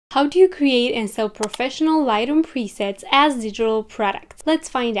How do you create and sell professional Lightroom presets as digital products? Let's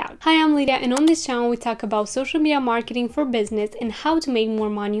find out. Hi, I'm Lydia, and on this channel we talk about social media marketing for business and how to make more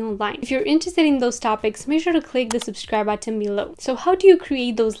money online. If you're interested in those topics, make sure to click the subscribe button below. So how do you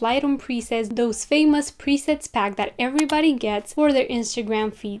create those Lightroom presets, those famous presets pack that everybody gets for their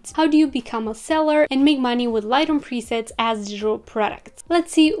Instagram feeds? How do you become a seller and make money with Lightroom presets as digital products?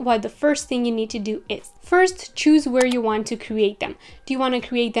 Let's see what the first thing you need to do is. First, choose where you want to create them. Do you want to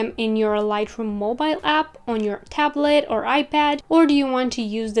create them in your Lightroom mobile app, on your tablet or iPad, or do you want to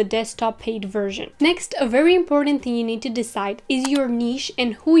use the desktop paid version? Next, a very important thing you need to decide is your niche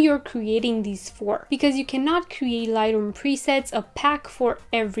and who you're creating these for, because you cannot create Lightroom presets a pack for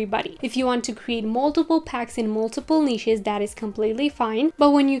everybody. If you want to create multiple packs in multiple niches, that is completely fine, but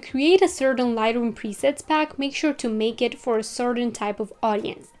when you create a certain Lightroom presets pack, make sure to make it for a certain type of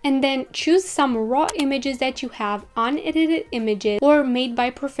audience. And then choose some raw images that you have, unedited images or made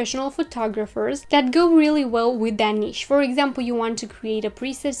by professional photographers that go really well with that niche. For example, you want to create a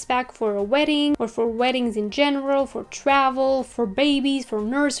presets pack for a wedding or for weddings in general, for travel, for babies, for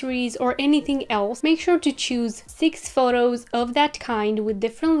nurseries or anything else. Make sure to choose 6 photos of that kind with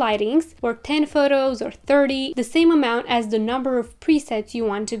different lightings, or 10 photos or 30, the same amount as the number of presets you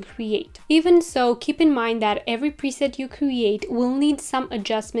want to create. Even so, keep in mind that every preset you create will need some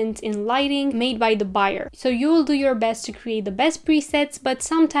adjustments in lighting made by the buyer. So you will do your best to create the best presets, but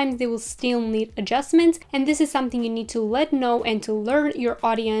sometimes they will still need adjustments, and this is something you need to let know and to learn your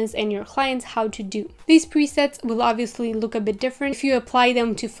audience and your clients how to do. These presets will obviously look a bit different if you apply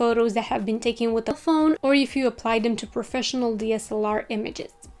them to photos that have been taken with a phone or if you apply them to professional DSLR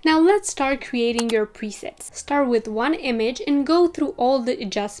images. Now let's start creating your presets. Start with one image and go through all the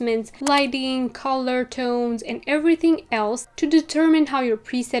adjustments, lighting, color, tones, and everything else to determine how your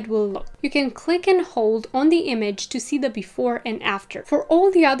preset will look. You can click and hold on the image to see the before and after. For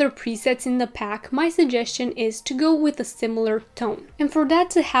all the other presets in the pack, my suggestion is to go with a similar tone. And for that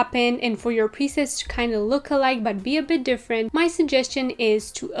to happen and for your presets to kind of look alike but be a bit different, my suggestion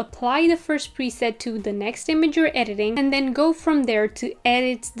is to apply the first preset to the next image you're editing and then go from there to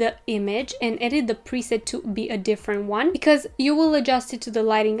edit the image and edit the preset to be a different one, because you will adjust it to the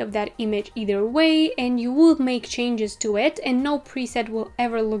lighting of that image either way and you will make changes to it, and no preset will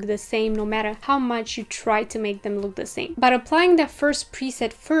ever look the same no matter how much you try to make them look the same. But applying that first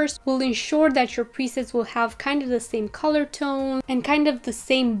preset first will ensure that your presets will have kind of the same color tone and kind of the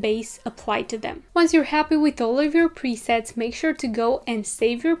same base applied to them. Once you're happy with all of your presets, make sure to go and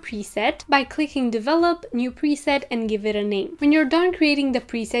save your preset by clicking develop, new preset, and give it a name. When you're done creating the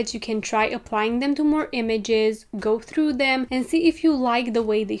presets, you can try applying them to more images, go through them and see if you like the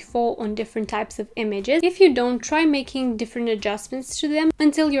way they fall on different types of images. If you don't, try making different adjustments to them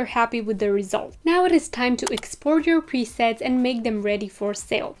until you're happy with the result. Now it is time to export your presets and make them ready for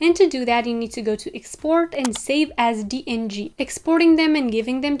sale. And to do that, you need to go to export and save as DNG. Exporting them and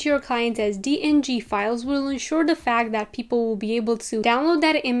giving them to your clients as DNG files will ensure the fact that people will be able to download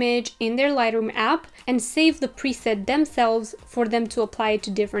that image in their Lightroom app and save the preset themselves for them to apply it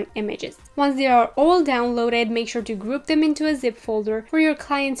to different images. Once they are all downloaded, make sure to group them into a zip folder for your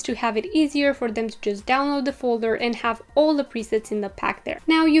clients to have it easier for them to just download the folder and have all the presets in the pack there.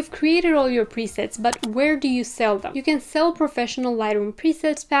 Now you've created all your presets, but where do you sell them? You can sell professional Lightroom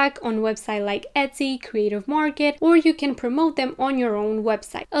presets pack on websites like Etsy, Creative Market, or you can promote them on your own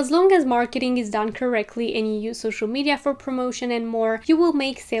website. As long as marketing is done correctly and you use social media for promotion and more, you will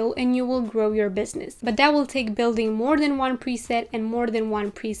make sale and you will grow your business. But that will take building more than one preset and more than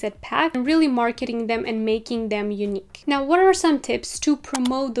one preset pack and really marketing them and making them unique. Now, what are some tips to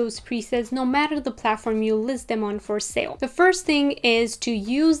promote those presets no matter the platform you list them on for sale? The first thing is to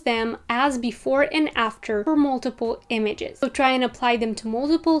use them as before and after for multiple images. So try and apply them to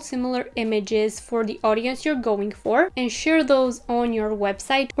multiple similar images for the audience you're going for and share those on your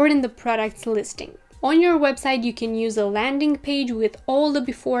website or in the products listing. On your website, you can use a landing page with all the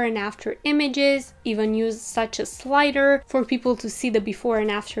before and after images, even use such a slider for people to see the before and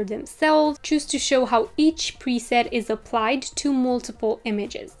after themselves. Choose to show how each preset is applied to multiple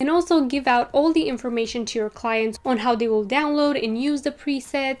images. And also give out all the information to your clients on how they will download and use the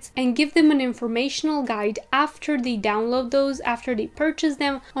presets, and give them an informational guide after they download those, after they purchase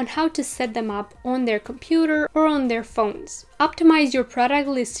them, on how to set them up on their computer or on their phones. Optimize your product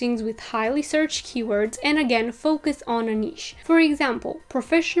listings with highly searched keywords and again focus on a niche. For example,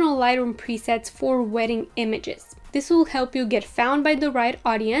 professional Lightroom presets for wedding images. This will help you get found by the right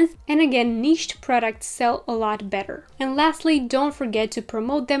audience, and again, niched products sell a lot better. And lastly, don't forget to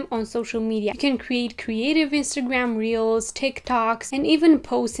promote them on social media. You can create creative Instagram reels, TikToks, and even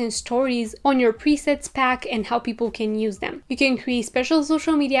posts and stories on your presets pack and how people can use them. You can create special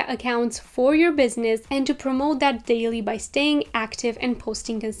social media accounts for your business and to promote that daily by staying active and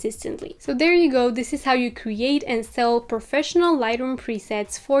posting consistently. So there you go. This is how you create and sell professional Lightroom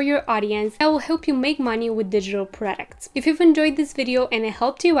presets for your audience that will help you make money with digital products. If you've enjoyed this video and it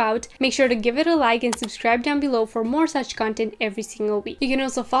helped you out, make sure to give it a like and subscribe down below for more such content every single week. You can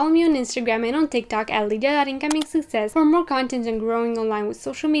also follow me on Instagram and on TikTok at Lydia.IncomingSuccess for more content on growing online with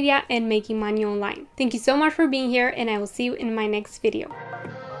social media and making money online. Thank you so much for being here, and I will see you in my next video.